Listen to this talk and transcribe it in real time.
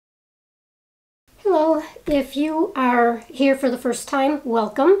Hello, if you are here for the first time,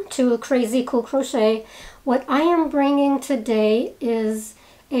 welcome to Crazy Cool Crochet. What I am bringing today is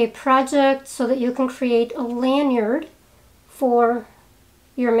a project so that you can create a lanyard for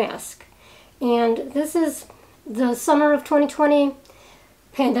your mask. And this is the summer of 2020.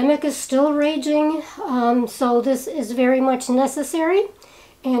 Pandemic is still raging, so this is very much necessary,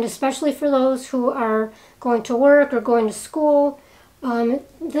 and especially for those who are going to work or going to school.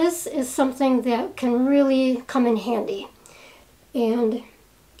 This is something that can really come in handy. And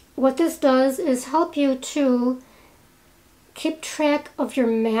what this does is help you to keep track of your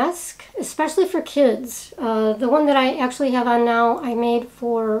mask, especially for kids. The one that I actually have on now, I made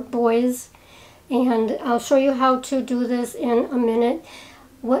for boys, and I'll show you how to do this in a minute.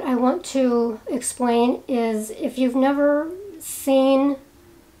 What I want to explain is if you've never seen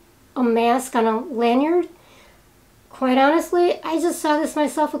a mask on a lanyard, quite honestly, I just saw this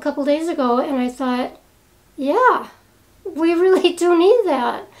myself a couple days ago and I thought, yeah, we really do need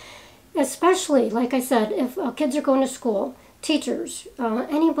that. Especially, like I said, if kids are going to school, teachers,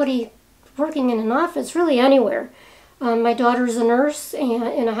 anybody working in an office, really anywhere. My daughter's a nurse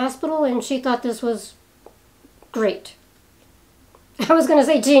in a hospital and she thought this was great. I was going to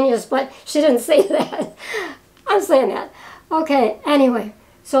say genius, but she didn't say that. I'm saying that. Okay, anyway,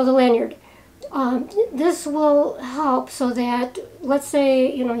 so the lanyard. This will help so that, let's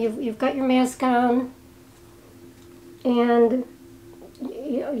say, you know, you've got your mask on and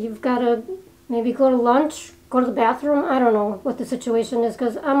you've got to maybe go to lunch, go to the bathroom. I don't know what the situation is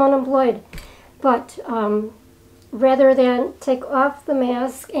because I'm unemployed. But rather than take off the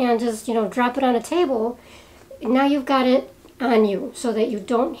mask and just, you know, drop it on a table, now you've got it on you so that you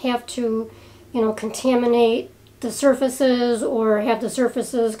don't have to, you know, contaminate the surfaces or have the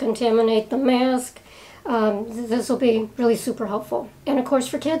surfaces contaminate the mask. This will be really super helpful. And of course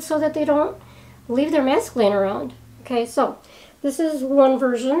for kids so that they don't leave their mask laying around. Okay, so this is one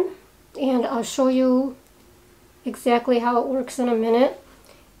version and I'll show you exactly how it works in a minute.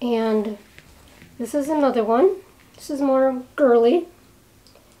 And this is another one. This is more girly.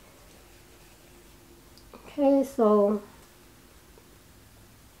 Okay, so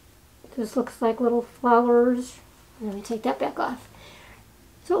this looks like little flowers. Let me take that back off.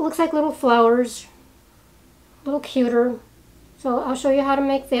 So it looks like little flowers, a little cuter. So I'll show you how to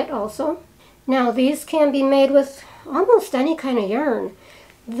make that also. Now these can be made with almost any kind of yarn.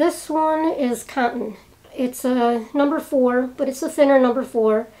 This one is cotton. It's a number 4, but it's a thinner number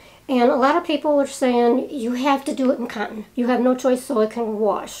 4. And a lot of people are saying you have to do it in cotton. You have no choice so it can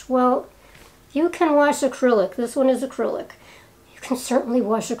wash. Well, you can wash acrylic. This one is acrylic. You can certainly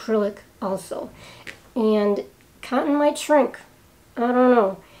wash acrylic also. And cotton might shrink. I don't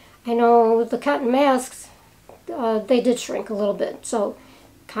know. I know the cotton masks, they did shrink a little bit. So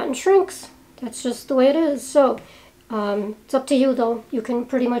cotton shrinks. That's just the way it is. So it's up to you though. You can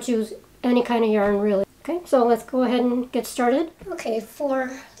pretty much use any kind of yarn really. Okay, so let's go ahead and get started. Okay,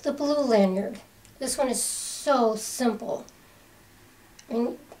 for the blue lanyard, this one is so simple. I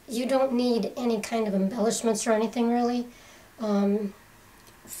mean, you don't need any kind of embellishments or anything really.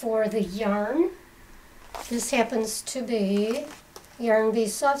 For the yarn, this happens to be Yarn Bee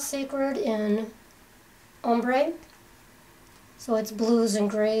Soft Sacred in ombre. So it's blues and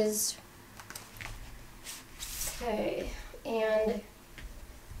grays. Okay, and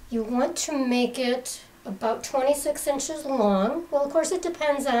you want to make it about 26 inches long. Well, of course it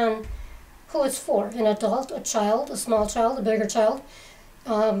depends on who it's for, an adult, a child, a small child, a bigger child.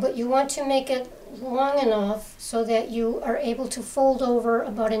 But you want to make it long enough so that you are able to fold over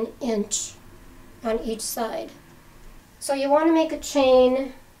about an inch on each side. So you want to make a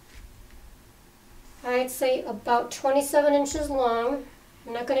chain, I'd say about 27 inches long.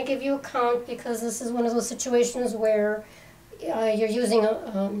 I'm not going to give you a count because this is one of those situations where you're using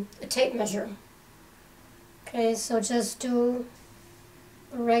a tape measure. Okay, so just do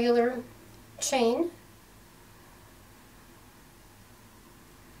a regular chain.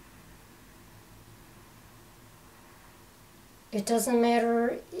 It doesn't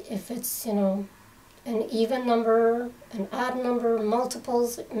matter if it's, you know, an even number, an odd number,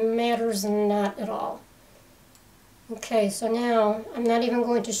 multiples, it matters not at all. Okay, so now I'm not even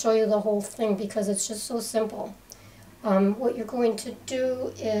going to show you the whole thing because it's just so simple. What you're going to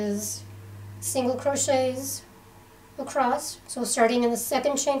do is single crochets across, so starting in the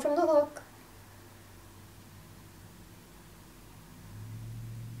second chain from the hook.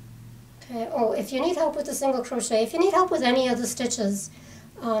 Okay, oh, if you need help with the single crochet, if you need help with any of the stitches,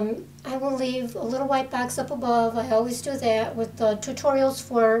 I will leave a little white box up above. I always do that with the tutorials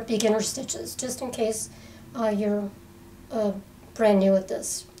for beginner stitches, just in case you're brand new at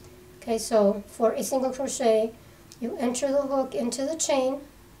this. Okay, so for a single crochet, you enter the hook into the chain,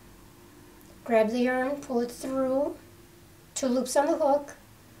 grab the yarn, pull it through, 2 loops on the hook,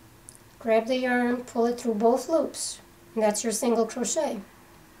 grab the yarn, pull it through both loops, and that's your single crochet.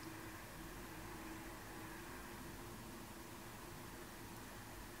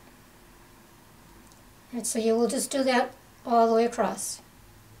 Alright, so you will just do that all the way across.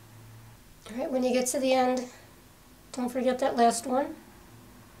 Alright, when you get to the end, don't forget that last one.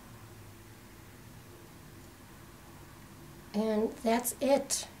 And that's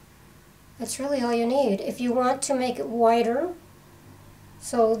it. That's really all you need. If you want to make it wider,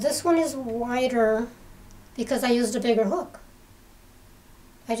 so this one is wider because I used a bigger hook.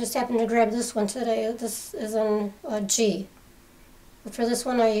 I just happened to grab this one today. This is on a G. But for this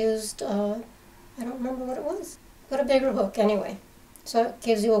one I used, I don't remember what it was, but a bigger hook anyway. So it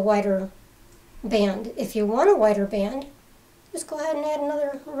gives you a wider band. If you want a wider band, just go ahead and add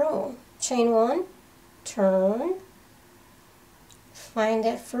another row. Chain 1, turn, find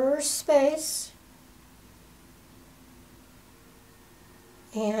that first space,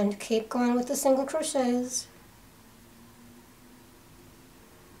 and keep going with the single crochets.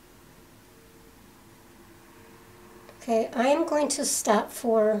 Okay, I am going to stop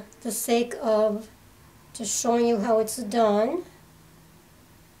for the sake of just showing you how it's done.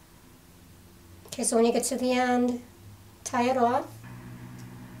 Okay, so when you get to the end, tie it off.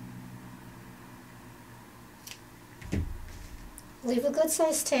 Leave a good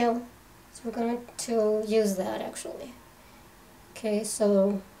sized tail, so we're going to use that actually. Okay,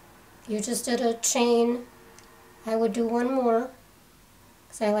 so you just did a chain. I would do one more,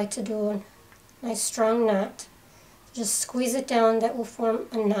 because I like to do a nice strong knot. Just squeeze it down, that will form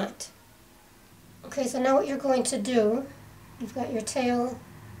a knot. Okay, so now what you're going to do, you've got your tail,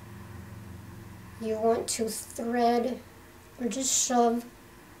 you want to thread or just shove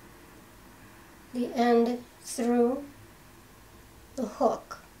the end through the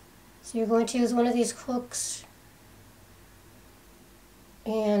hook. So you're going to use one of these hooks,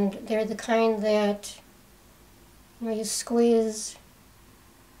 and they're the kind that you squeeze.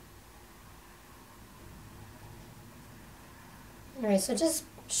 Alright, so just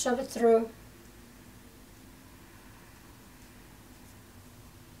shove it through.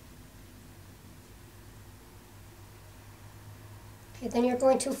 Okay, then you're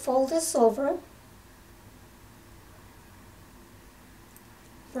going to fold this over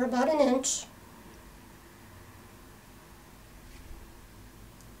for about 1 inch.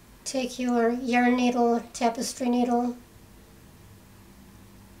 Take your yarn needle, tapestry needle,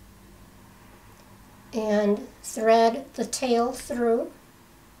 and thread the tail through.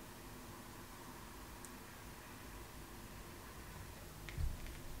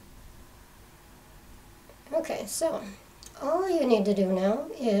 Okay, so all you need to do now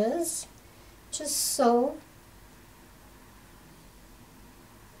is just sew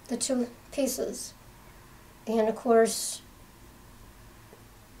the 2 pieces. And of course,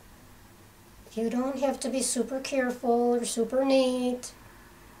 you don't have to be super careful or super neat.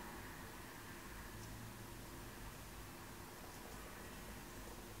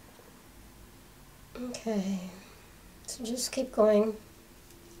 Okay, so just keep going.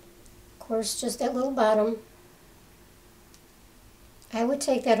 Of course, just that little bottom. I would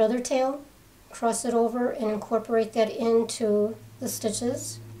take that other tail, cross it over, and incorporate that into the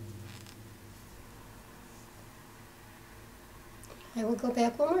stitches. I will go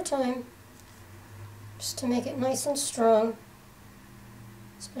back one more time, just to make it nice and strong,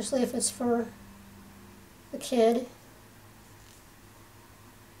 especially if it's for the kid.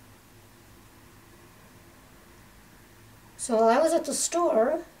 So while I was at the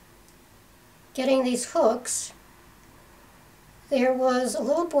store getting these hooks, there was a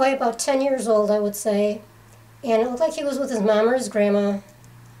little boy about 10 years old, I would say, and it looked like he was with his mom or his grandma,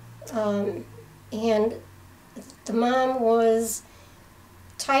 and the mom was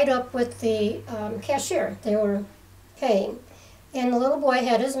tied up with the cashier. They were paying, and the little boy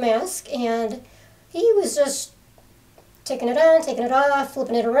had his mask, and he was just taking it on, taking it off,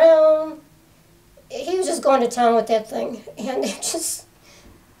 flipping it around. He was just going to town with that thing, and it just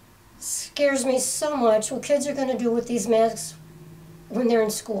scares me so much what kids are going to do with these masks when they're in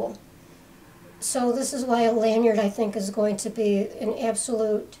school. So this is why a lanyard, I think, is going to be an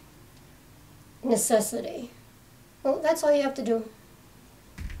absolute necessity. Well, that's all you have to do.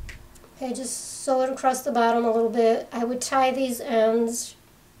 Okay, just sew it across the bottom a little bit. I would tie these ends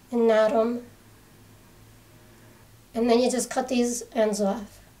and knot them, and then you just cut these ends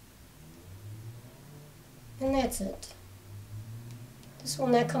off. And that's it. This will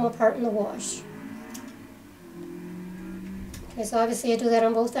not come apart in the wash. Okay, Okay, so obviously you do that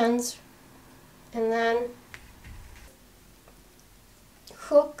on both ends, and then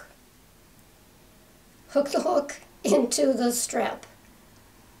hook the hook into the strap.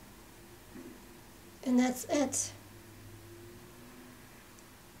 And that's it.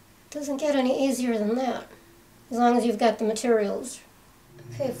 Doesn't get any easier than that, as long as you've got the materials.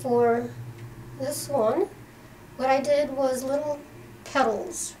 Okay, for this one, what I did was little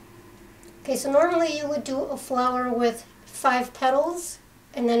petals. Okay, so normally you would do a flower with 5 petals,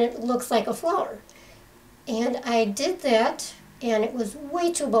 and then it looks like a flower. And I did that, and it was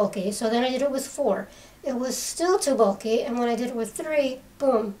way too bulky, so then I did it with 4. It was still too bulky, and when I did it with 3,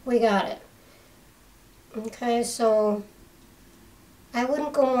 boom, we got it. Okay, so I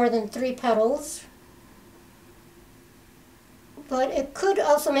wouldn't go more than 3 petals, but it could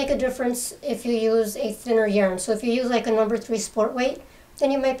also make a difference if you use a thinner yarn. So if you use like a number 3 sport weight,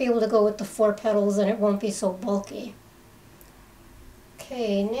 then you might be able to go with the 4 petals and it won't be so bulky.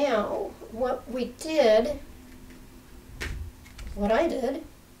 Okay, now what I did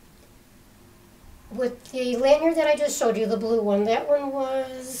with the lanyard that I just showed you, the blue one, that one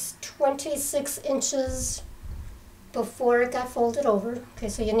was 26 inches before it got folded over. Okay,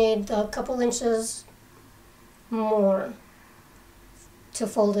 so you need a couple inches more to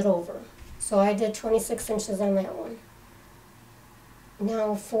fold it over. So I did 26 inches on that one.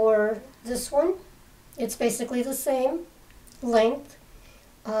 Now for this one, it's basically the same length.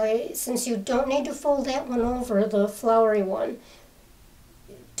 Since you don't need to fold that one over, the flowery one,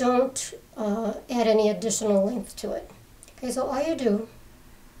 don't add any additional length to it. Okay, so all you do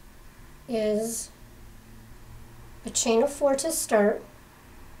is a chain of 4 to start.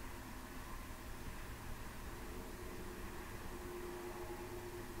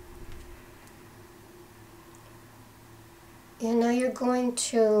 And now you're going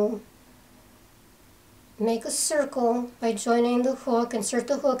to make a circle by joining the hook. Insert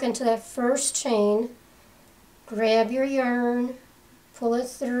the hook into that first chain. Grab your yarn, pull it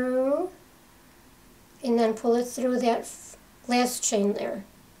through, and then pull it through that last chain there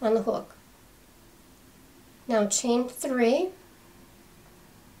on the hook. Now chain 3.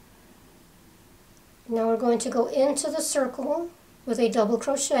 Now we're going to go into the circle with a double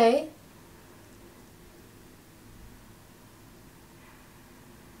crochet.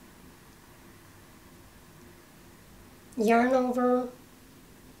 Yarn over,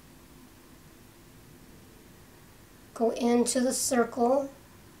 go into the circle,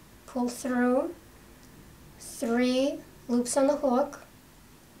 pull through, 3 loops on the hook,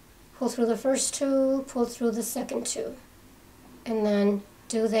 pull through the first 2, pull through the second 2, and then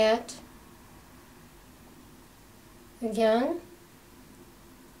do that again,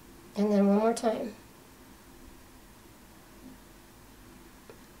 and then one more time.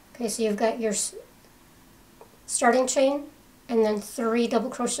 Okay, so you've got your starting chain and then 3 double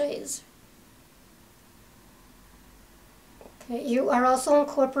crochets. Okay, you are also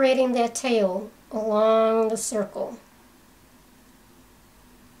incorporating that tail along the circle.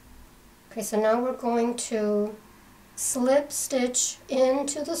 Okay, so now we're going to slip stitch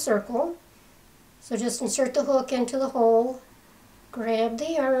into the circle. So just insert the hook into the hole, grab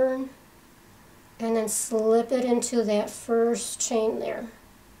the yarn, and then slip it into that first chain there.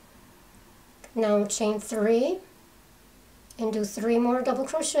 Now chain 3 and do 3 more double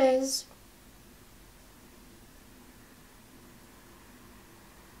crochets.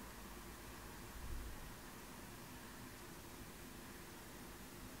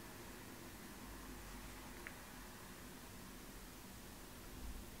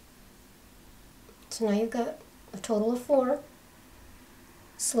 So now you've got a total of 4.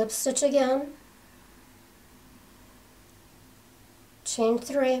 Slip stitch again, chain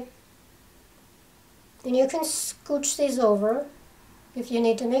 3. And you can scooch these over if you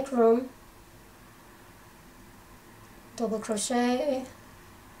need to make room. Double crochet.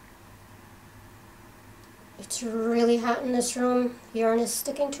 It's really hot in this room. Yarn is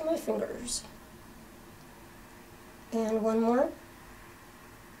sticking to my fingers. And one more.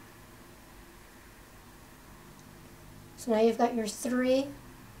 So now you've got your 3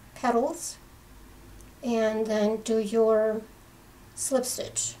 petals, and then do your slip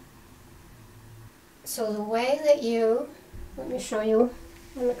stitch. So the way that let me show you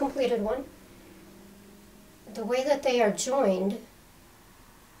on the completed one, the way that they are joined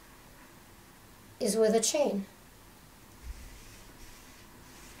is with a chain.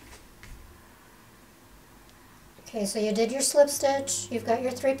 Okay, so you did your slip stitch, you've got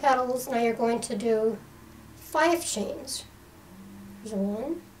your 3 petals, now you're going to do 5 chains. There's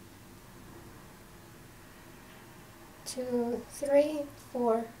 1, 2, 3,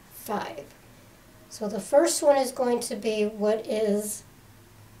 4, 5. So the first one is going to be what is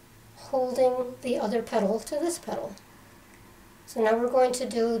holding the other petal to this petal. So now we're going to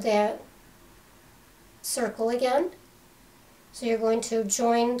do that circle again. So you're going to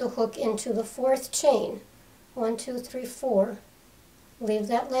join the hook into the fourth chain. 1, 2, 3, 4. Leave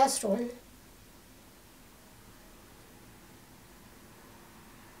that last one.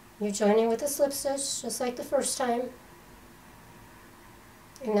 You're joining with a slip stitch just like the first time.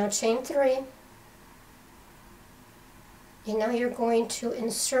 And now chain 3. And now you're going to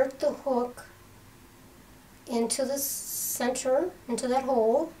insert the hook into the center, into that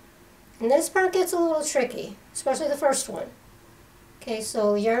hole. And this part gets a little tricky, especially the first one. Okay,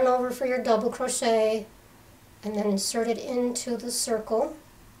 so yarn over for your double crochet and then insert it into the circle.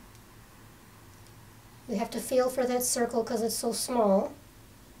 You have to feel for that circle because it's so small.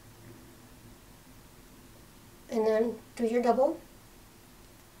 And then do your double.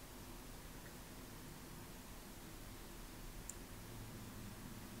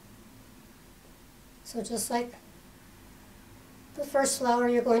 So just like the first flower,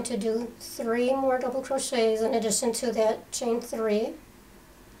 you're going to do 3 more double crochets in addition to that chain 3.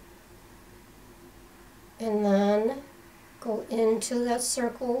 And then go into that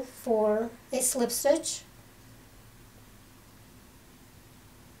circle for a slip stitch.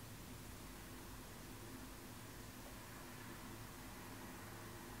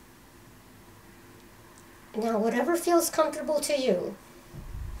 Now whatever feels comfortable to you,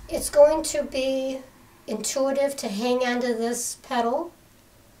 it's going to be intuitive to hang onto this petal,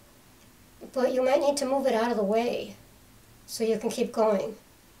 but you might need to move it out of the way so you can keep going.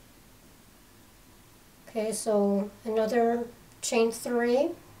 Okay, so another chain 3.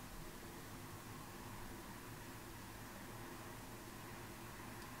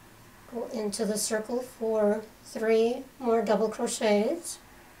 Go into the circle for 3 more double crochets.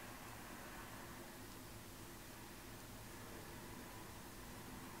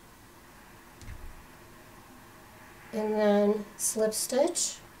 And then slip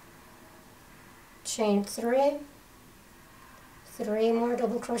stitch, chain 3, 3 more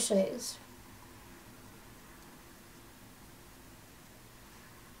double crochets.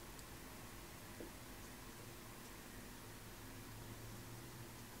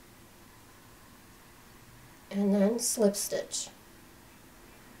 And then slip stitch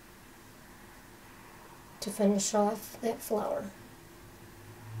to finish off that flower,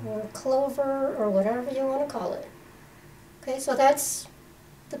 or clover, or whatever you want to call it. Okay, so that's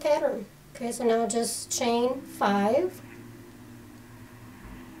the pattern. Okay, so now just chain 5.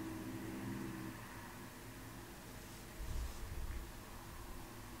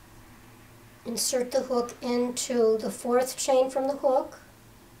 Insert the hook into the 4th chain from the hook.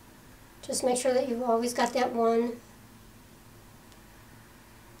 Just make sure that you've always got that one.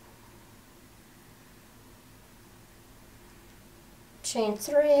 Chain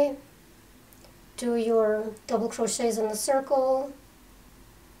 3. Do your double crochets in the circle,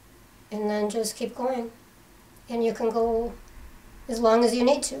 and then just keep going. And you can go as long as you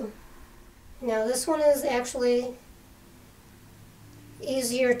need to. Now this one is actually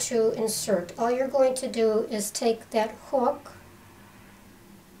easier to insert. All you're going to do is take that hook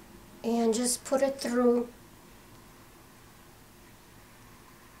and just put it through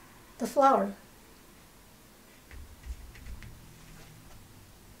the flower.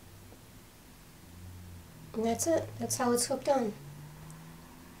 And that's it. That's how it's hooked on.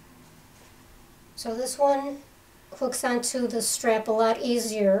 So this one hooks onto the strap a lot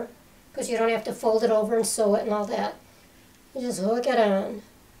easier because you don't have to fold it over and sew it and all that. You just hook it on.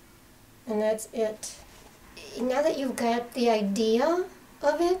 And that's it. Now that you've got the idea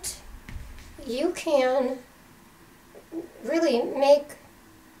of it, you can really make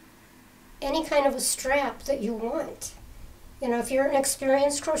any kind of a strap that you want. You know, if you're an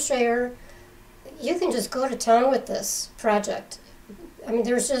experienced crocheter, you can just go to town with this project. I mean,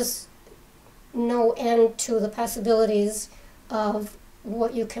 there's just no end to the possibilities of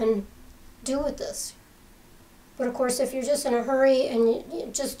what you can do with this. But of course, if you're just in a hurry and you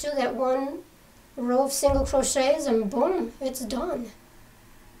just do that one row of single crochets and boom, it's done.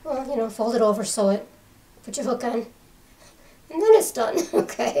 Well, you know, fold it over, sew it, put your hook on, and then it's done,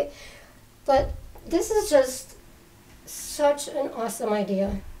 okay? But this is just such an awesome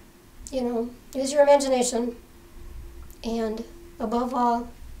idea. You know, use your imagination, and above all,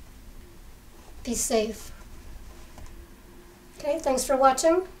 be safe. Okay, thanks for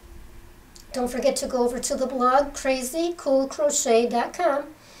watching. Don't forget to go over to the blog, crazycoolcrochet.com,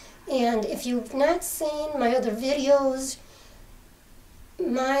 and if you've not seen my other videos,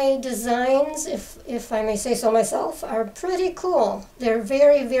 my designs, if I may say so myself, are pretty cool. They're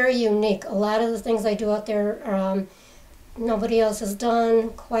very, very unique. A lot of the things I do out there, nobody else has done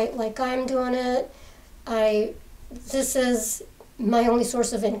quite like I'm doing it. This is my only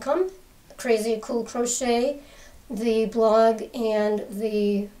source of income, Crazy Cool Crochet, the blog and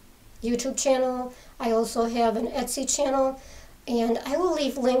the YouTube channel. I also have an Etsy channel, and I will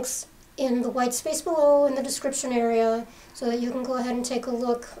leave links in the white space below in the description area so that you can go ahead and take a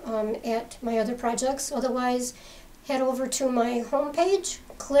look at my other projects. Otherwise, head over to my homepage,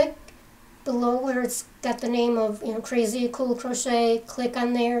 click below where it's got the name of Crazy Cool Crochet, click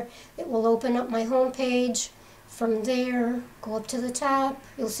on there. It will open up my homepage. From there, go up to the top,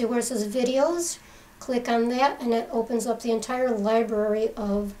 you'll see where it says videos. Click on that and it opens up the entire library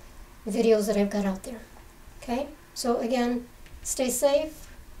of videos that I've got out there. Okay, so again, stay safe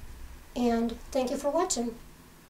and thank you for watching.